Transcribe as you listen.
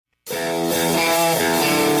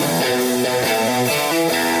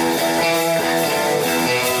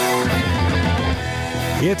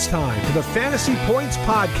It's time for the Fantasy Points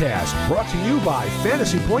Podcast, brought to you by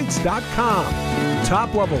FantasyPoints.com.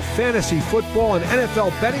 Top-level fantasy football and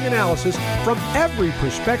NFL betting analysis from every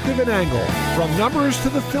perspective and angle, from numbers to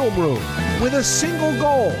the film room, with a single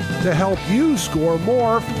goal to help you score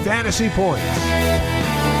more fantasy points.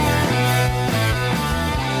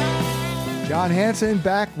 John Hansen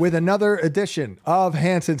back with another edition of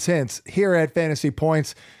Hansen's Hints here at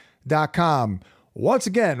FantasyPoints.com. Once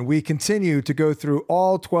again, we continue to go through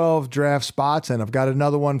all 12 draft spots, and I've got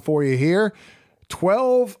another one for you here.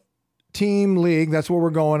 12-team league, that's what we're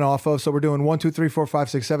going off of. So we're doing 1, 2, 3, 4, 5,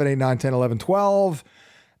 6, 7, 8, 9, 10, 11, 12.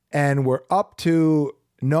 And we're up to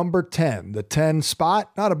number 10, the 10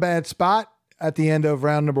 spot. Not a bad spot at the end of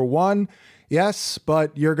round number 1. Yes,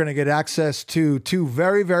 but you're going to get access to two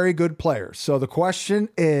very, very good players. So the question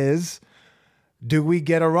is, do we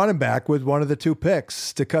get a running back with one of the two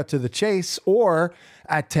picks to cut to the chase? Or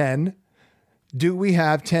at 10, do we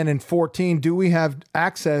have 10 and 14? Do we have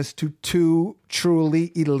access to two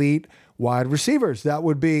truly elite wide receivers? That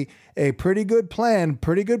would be a pretty good plan,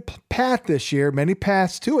 pretty good path this year, many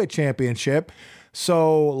paths to a championship.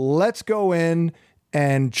 So let's go in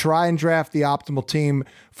and try and draft the optimal team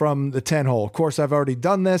from the 10 hole. Of course, I've already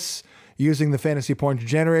done this using the fantasy points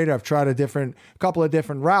generator. I've tried a couple of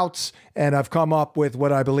different routes, and I've come up with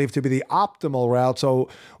what I believe to be the optimal route. So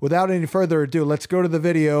without any further ado, let's go to the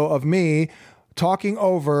video of me talking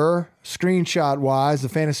over, screenshot-wise, the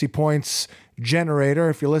fantasy points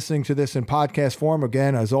generator. If you're listening to this in podcast form,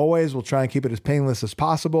 again, as always, we'll try and keep it as painless as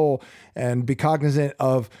possible and be cognizant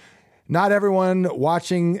of not everyone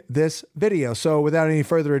watching this video. So without any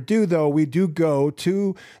further ado, though, we do go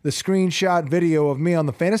to the screenshot video of me on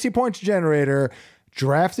the fantasy points generator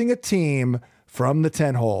drafting a team from the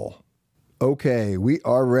 10 hole. Okay, we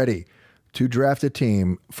are ready to draft a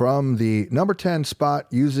team from the number 10 spot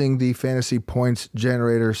using the fantasy points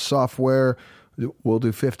generator software. We'll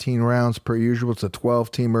do 15 rounds per usual. It's a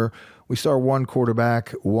 12-teamer. We start one quarterback,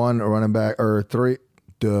 one running back, or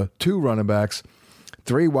two running backs,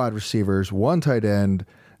 3 wide receivers, 1 tight end,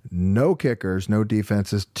 no kickers, no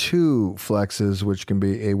defenses, 2 flexes, which can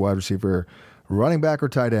be a wide receiver, running back, or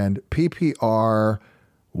tight end. PPR,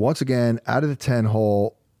 once again, out of the 10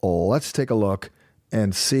 hole. Let's take a look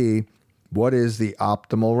and see what is the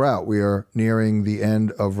optimal route. We are nearing the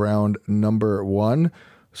end of round number 1,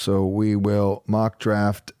 so we will mock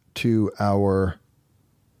draft to our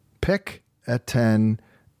pick at 10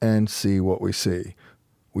 and see what we see.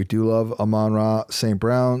 We do love Amon-Ra St.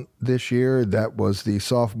 Brown this year. That was the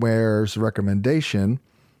software's recommendation.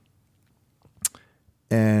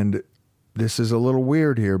 And this is a little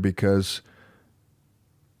weird here because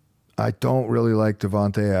I don't really like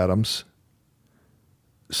Davante Adams.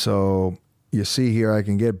 So you see here, I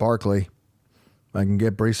can get Barkley. I can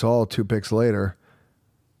get Breece Hall 2 picks later.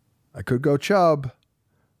 I could go Chubb,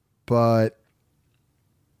 but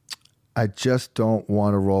I just don't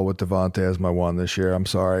want to roll with Davante as my one this year. I'm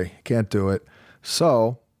sorry. Can't do it.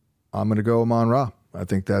 So I'm going to go Amon-Ra. I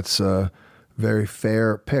think that's a very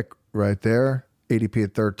fair pick right there. ADP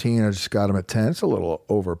at 13. I just got him at 10. It's a little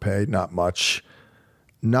overpaid. Not much.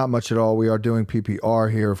 Not much at all. We are doing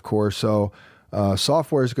PPR here, of course. So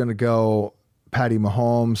software is going to go Patty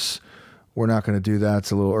Mahomes. We're not going to do that.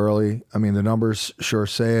 It's a little early. I mean, the numbers sure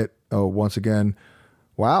say it. Oh, once again,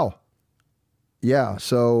 wow. Yeah,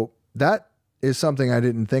 so that is something I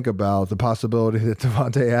didn't think about, the possibility that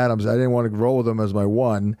Davante Adams, I didn't want to roll with him as my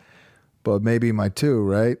 1, but maybe my 2,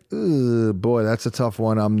 right? Ugh, boy, that's a tough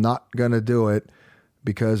one. I'm not going to do it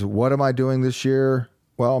because what am I doing this year?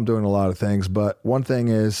 Well, I'm doing a lot of things, but one thing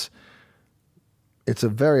is, it's a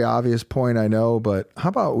very obvious point, I know, but how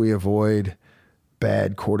about we avoid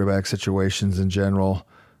bad quarterback situations in general?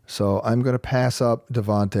 So I'm going to pass up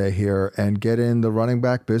Davante here and get in the running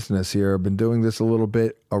back business here. I've been doing this a little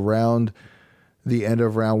bit around the end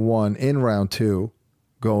of round 1. In round 2,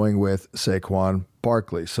 going with Saquon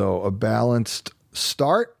Barkley. So a balanced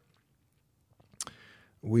start.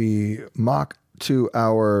 We mock to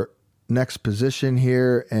our next position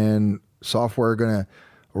here, and software going to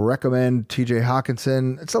recommend TJ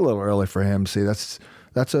Hawkinson. It's a little early for him. See, that's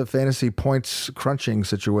a fantasy points crunching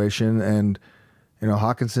situation, and you know,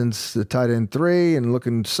 Hawkinson's the tight end 3 and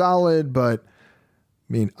looking solid, but I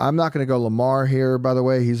mean, I'm not going to go Lamar here, by the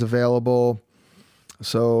way. He's available.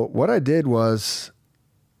 So what I did was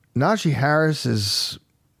Najee Harris is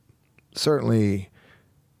certainly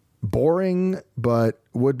boring, but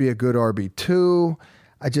would be a good RB2.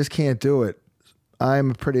 I just can't do it.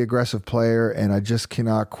 I'm a pretty aggressive player, and I just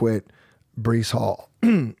cannot quit Breece Hall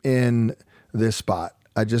in this spot.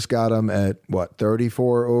 I just got him at,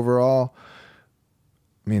 34 overall?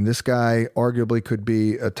 I mean, this guy arguably could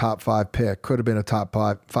be a top 5 pick, could have been a top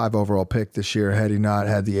five overall pick this year had he not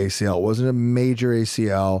had the ACL. It wasn't a major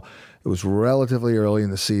ACL. It was relatively early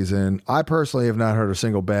in the season. I personally have not heard a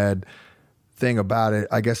single bad thing about it.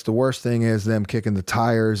 I guess the worst thing is them kicking the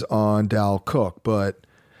tires on Dal Cook, but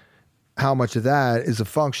how much of that is a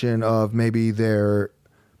function of maybe their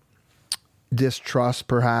distrust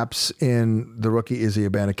perhaps in the rookie Izzy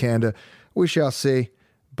Abanikanda? We shall see.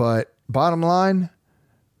 But bottom line,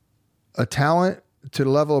 a talent to the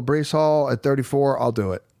level of Breece Hall at 34, I'll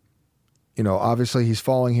do it. You know, obviously he's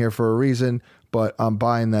falling here for a reason, but I'm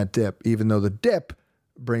buying that dip, even though the dip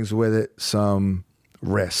brings with it some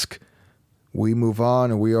risk. We move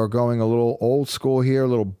on, and we are going a little old school here, a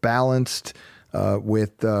little balanced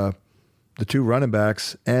with the 2 running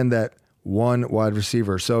backs and that 1 wide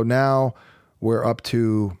receiver. So now we're up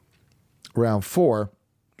to round 4,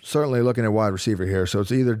 certainly looking at wide receiver here. So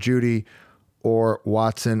it's either Judy or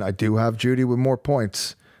Watson. I do have Judy with more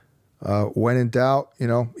points. When in doubt, you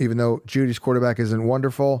know, even though Judy's quarterback isn't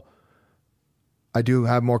wonderful, I do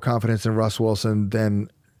have more confidence in Russ Wilson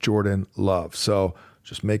than Jordan Love. So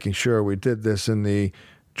just making sure we did this in the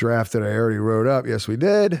draft that I already wrote up. Yes, we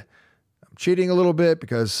did. I'm cheating a little bit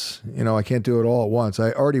because, you know, I can't do it all at once.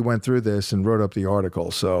 I already went through this and wrote up the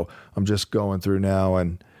article. So I'm just going through now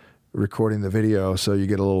and recording the video so you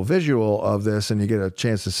get a little visual of this and you get a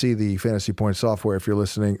chance to see the Fantasy Point software if you're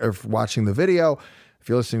listening or watching the video. If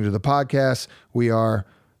you're listening to the podcast, we are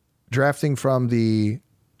drafting from the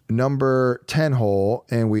number 10 hole,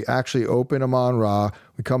 and we actually open Amon-Ra.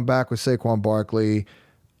 We come back with Saquon Barkley.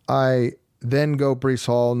 I then go Breece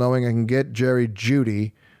Hall, knowing I can get Jerry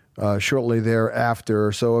Jeudy shortly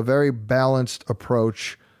thereafter. So a very balanced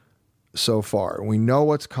approach so far. We know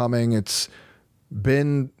what's coming. It's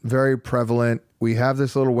been very prevalent. We have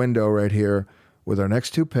this little window right here with our next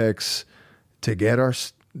 2 picks to get our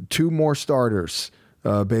 2 more starters.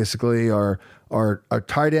 Basically, our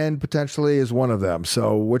tight end potentially is one of them.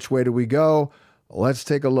 So which way do we go? Let's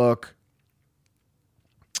take a look.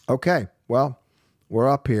 Okay, well, we're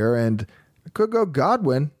up here, and I could go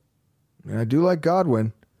Godwin. And I do like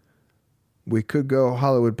Godwin. We could go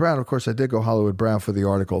Hollywood Brown. Of course, I did go Hollywood Brown for the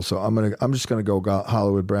article, so I'm just gonna go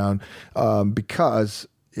Hollywood Brown because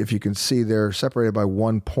if you can see, they're separated by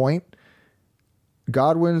 1 point.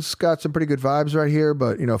 Godwin's got some pretty good vibes right here,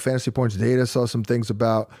 but you know, Fantasy Points data saw some things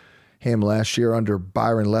about him last year under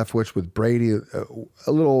Byron Leftwich with Brady,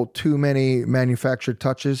 a little too many manufactured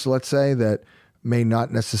touches, let's say, that may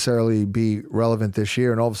not necessarily be relevant this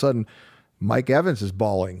year. And all of a sudden, Mike Evans is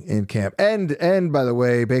balling in camp. And by the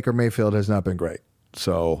way, Baker Mayfield has not been great.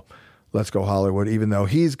 So let's go Hollywood, even though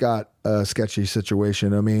he's got a sketchy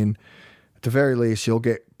situation. I mean, at the very least, you'll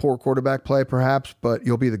get poor quarterback play perhaps, but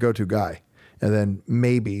you'll be the go-to guy. And then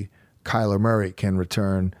maybe Kyler Murray can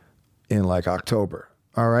return in like October.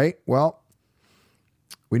 All right, well,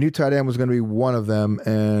 we knew tight end was going to be one of them,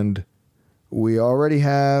 and we already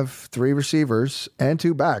have 3 receivers and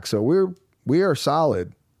 2 backs. So we are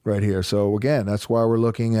solid right here. So again, that's why we're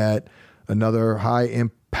looking at another high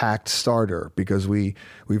impact starter, because we've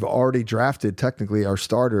already drafted technically our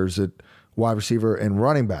starters at wide receiver and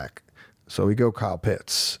running back. So we go Kyle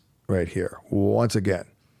Pitts right here. Once again,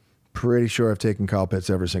 pretty sure I've taken Kyle Pitts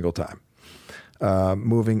every single time.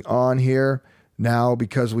 Moving on here. Now,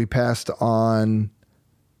 because we passed on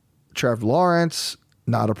Trevor Lawrence,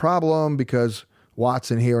 not a problem, because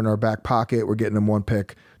Watson here in our back pocket, we're getting him 1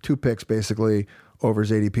 pick, 2 picks basically over his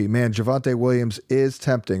ADP. Man, Javonte Williams is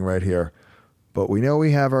tempting right here, but we know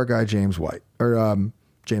we have our guy James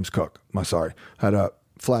Cook. I'm sorry. Had a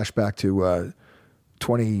flashback to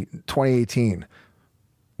 2018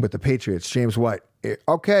 with the Patriots, James White.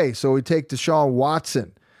 Okay, so we take Deshaun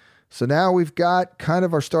Watson. So now we've got kind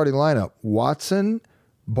of our starting lineup. Watson,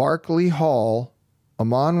 Barkley, Hall,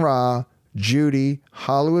 Amon-Ra, Judy,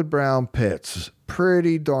 Hollywood Brown, Pitts.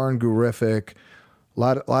 Pretty darn terrific. A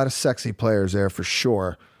lot of sexy players there for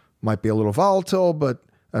sure. Might be a little volatile, but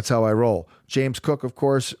that's how I roll. James Cook, of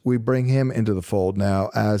course, we bring him into the fold now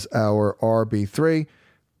as our RB3.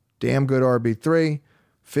 Damn good RB3.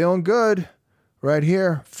 Feeling good. Right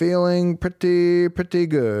here, feeling pretty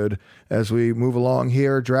good as we move along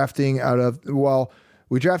here, drafting out of,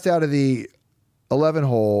 we draft out of the 11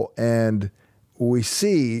 hole, and we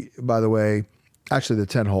see, by the way, actually the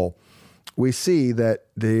 10 hole, we see that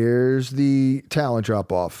there's the talent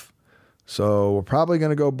drop off. So we're probably going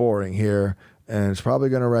to go boring here, and it's probably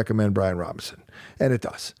going to recommend Brian Robinson. And it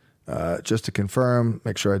does. Just to confirm,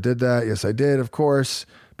 make sure I did that. Yes, I did, of course.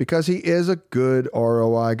 Because he is a good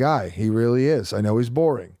ROI guy. He really is. I know he's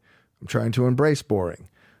boring. I'm trying to embrace boring.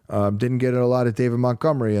 Didn't get a lot of David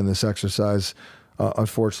Montgomery in this exercise.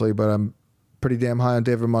 unfortunately, but I'm pretty damn high on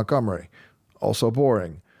David Montgomery. Also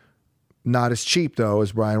boring. Not as cheap, though,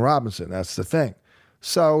 as Brian Robinson. That's the thing.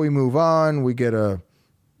 So we move on. We don't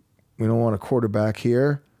want a quarterback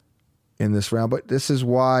here in this round, but this is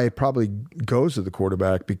why it probably goes to the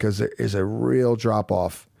quarterback, because there is a real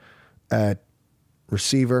drop-off at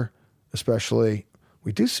receiver, especially.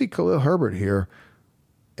 We do see Khalil Herbert here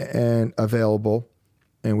and available,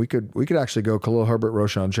 and we could actually go Khalil Herbert,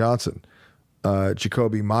 Roschon Johnson.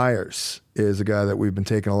 Jacoby Myers is a guy that we've been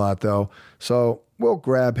taking a lot, though, so we'll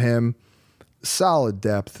grab him. Solid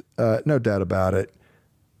depth, no doubt about it.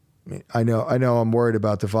 I know I'm worried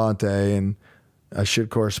about Devontae, and I should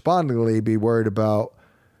correspondingly be worried about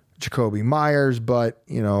Jacoby Myers, but,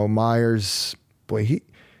 Myers, boy,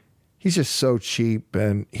 he's just so cheap,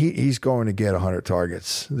 and he's going to get 100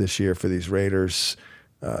 targets this year for these Raiders.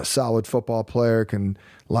 Solid football player, can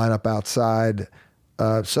line up outside.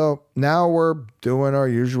 So now we're doing our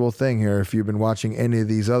usual thing here. If you've been watching any of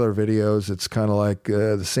these other videos, it's kind of like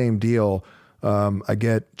the same deal. I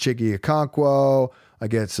get Chiggy Okonkwo, I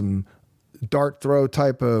get some dart throw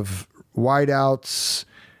type of wideouts,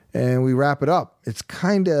 and we wrap it up. It's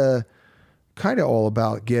kind of all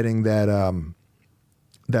about getting that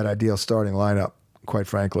ideal starting lineup, quite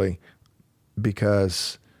frankly,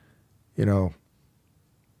 because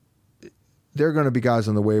there are going to be guys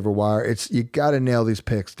on the waiver wire. You got to nail these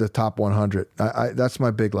picks, the top 100. That's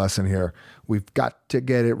my big lesson here. We've got to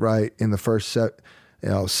get it right in the first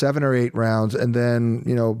 7 or 8 rounds, and then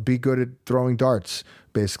be good at throwing darts,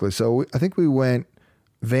 basically. So I think we went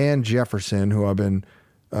Van Jefferson, who I've been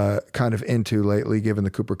kind of into lately, given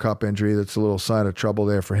the Cooper Kupp injury. That's a little sign of trouble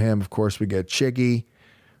there for him. Of course, we get Chiggy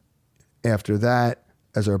after that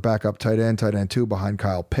as our backup tight end 2 behind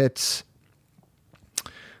Kyle Pitts.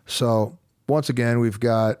 So once again, we've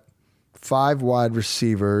got 5 wide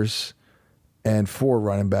receivers and 4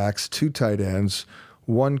 running backs, 2 tight ends,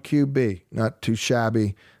 1 QB. Not too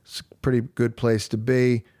shabby. It's a pretty good place to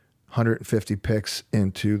be. 150 picks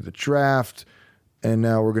into the draft. And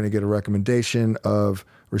now we're going to get a recommendation of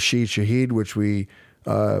Rashid Shaheed, which we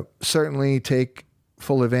certainly take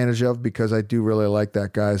full advantage of, because I do really like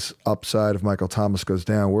that guy's upside. If Michael Thomas goes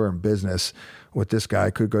down, we're in business with this guy.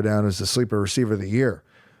 Could go down as the sleeper receiver of the year,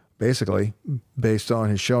 basically, based on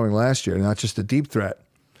his showing last year, not just a deep threat.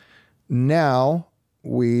 Now,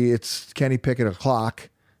 it's Kenny Pickett o'clock,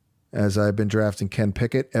 as I've been drafting Ken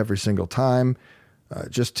Pickett every single time.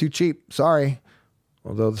 Just too cheap. Sorry.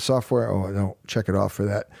 Although the software, I don't check it off for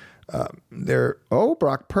that.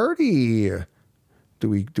 Brock Purdy. Do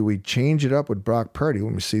we change it up with Brock Purdy?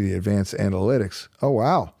 Let me see the advanced analytics. Oh,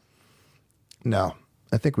 wow. No,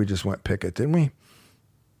 I think we just went Pickett, didn't we?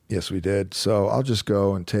 Yes, we did. So I'll just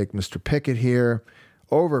go and take Mr. Pickett here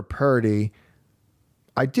over Purdy.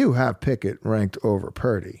 I do have Pickett ranked over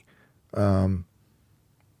Purdy.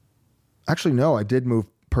 Actually, no, I did move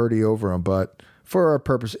Purdy over him, but for our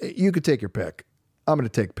purpose, you could take your pick. I'm going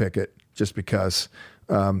to take Pickett just because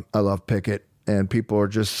I love Pickett, and people are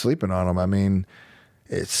just sleeping on him. I mean,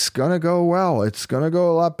 it's going to go well. It's going to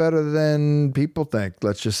go a lot better than people think.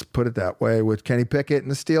 Let's just put it that way with Kenny Pickett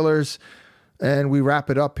and the Steelers. And we wrap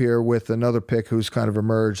it up here with another pick who's kind of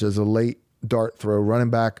emerged as a late dart throw running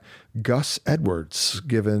back, Gus Edwards,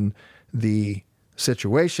 given the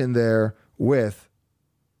situation there with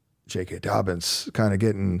J.K. Dobbins kind of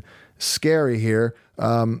getting scary here.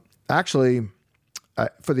 Actually,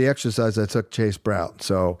 for the exercise, I took Chase Brown.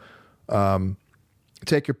 So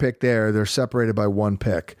take your pick there. They're separated by 1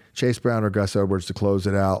 pick. Chase Brown or Gus Edwards to close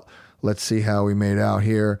it out. Let's see how we made out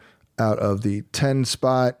here. Out of the 10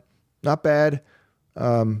 spot, not bad.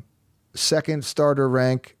 Second starter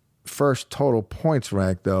rank, first total points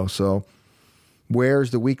rank, though. So where's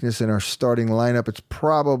the weakness in our starting lineup? It's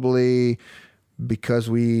probably because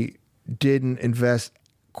we didn't invest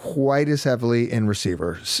quite as heavily in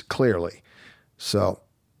receivers, clearly. So,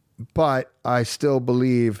 but I still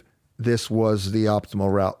believe this was the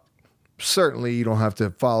optimal route. Certainly, you don't have to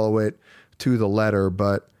follow it to the letter,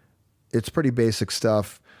 but it's pretty basic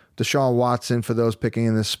stuff. Deshaun Watson, for those picking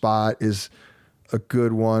in this spot, is a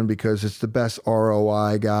good one because it's the best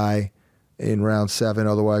ROI guy in round 7.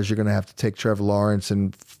 Otherwise, you're going to have to take Trevor Lawrence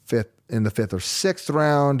in the 5th or 6th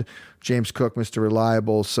round. James Cook, Mr.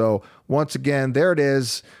 Reliable. So once again, there it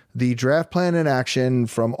is. The draft plan in action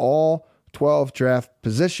from all 12 draft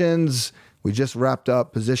positions. We just wrapped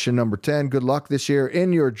up position number 10. Good luck this year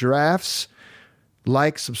in your drafts.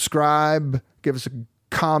 Like, subscribe, give us a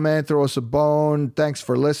comment, throw us a bone. Thanks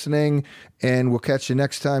for listening, and we'll catch you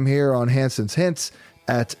next time here on Hansen's Hints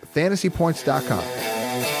at fantasypoints.com.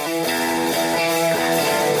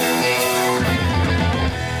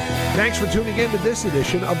 Thanks for tuning in to this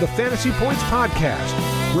edition of the Fantasy Points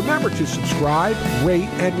Podcast. Remember to subscribe, rate,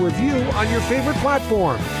 and review on your favorite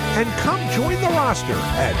platform. And come join the roster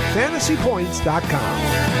at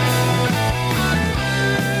fantasypoints.com.